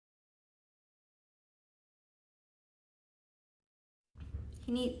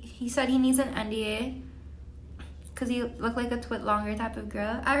He said he needs an NDA because he looked like a twit longer type of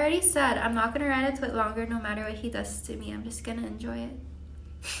girl. I already said I'm not gonna ride a twit longer no matter what he does to me. I'm just gonna enjoy it.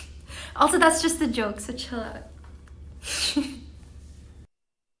 Also, that's just a joke, so chill out.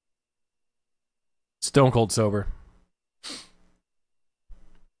 Stone cold sober.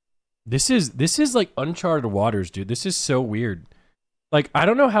 This is like uncharted waters, dude. This is so weird. Like, I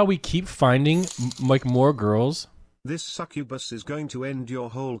don't know how we keep finding like more girls. This succubus is going to end your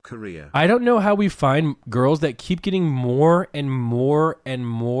whole career. I don't know how we find girls that keep getting more and more and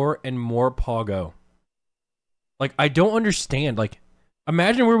more and more PogO. Like, I don't understand. Like,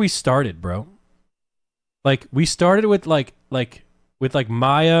 imagine where we started, bro. Like, we started with like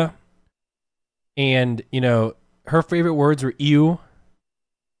Maya, and you know, her favorite words were ew.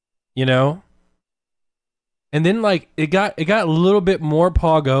 You know? And then like it got a little bit more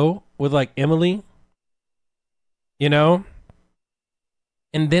PogO with like Emily. You know?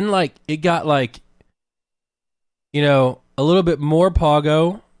 And then like it got like, you know, a little bit more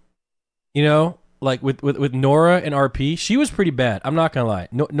PogO, you know, like with Nora and RP. She was pretty bad. I'm not gonna lie.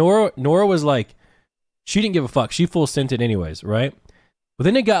 Nora was like, she didn't give a fuck. She full sent it anyways, right? But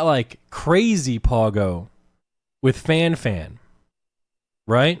then it got like crazy PogO with Fan,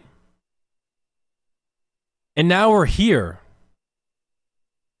 right? And now we're here.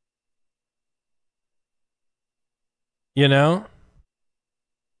 You know?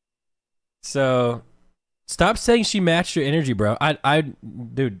 So stop saying she matched your energy, bro.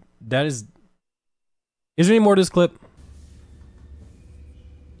 Dude, that is there any more to this clip?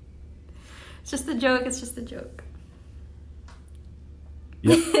 It's just a joke, it's just a joke.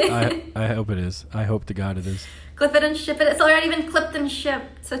 Yep, I hope it is. I hope to God it is. Clip it and ship it. It's already been clipped and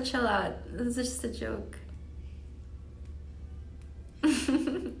shipped, so chill out. This is just a joke.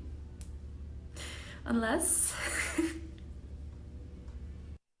 Unless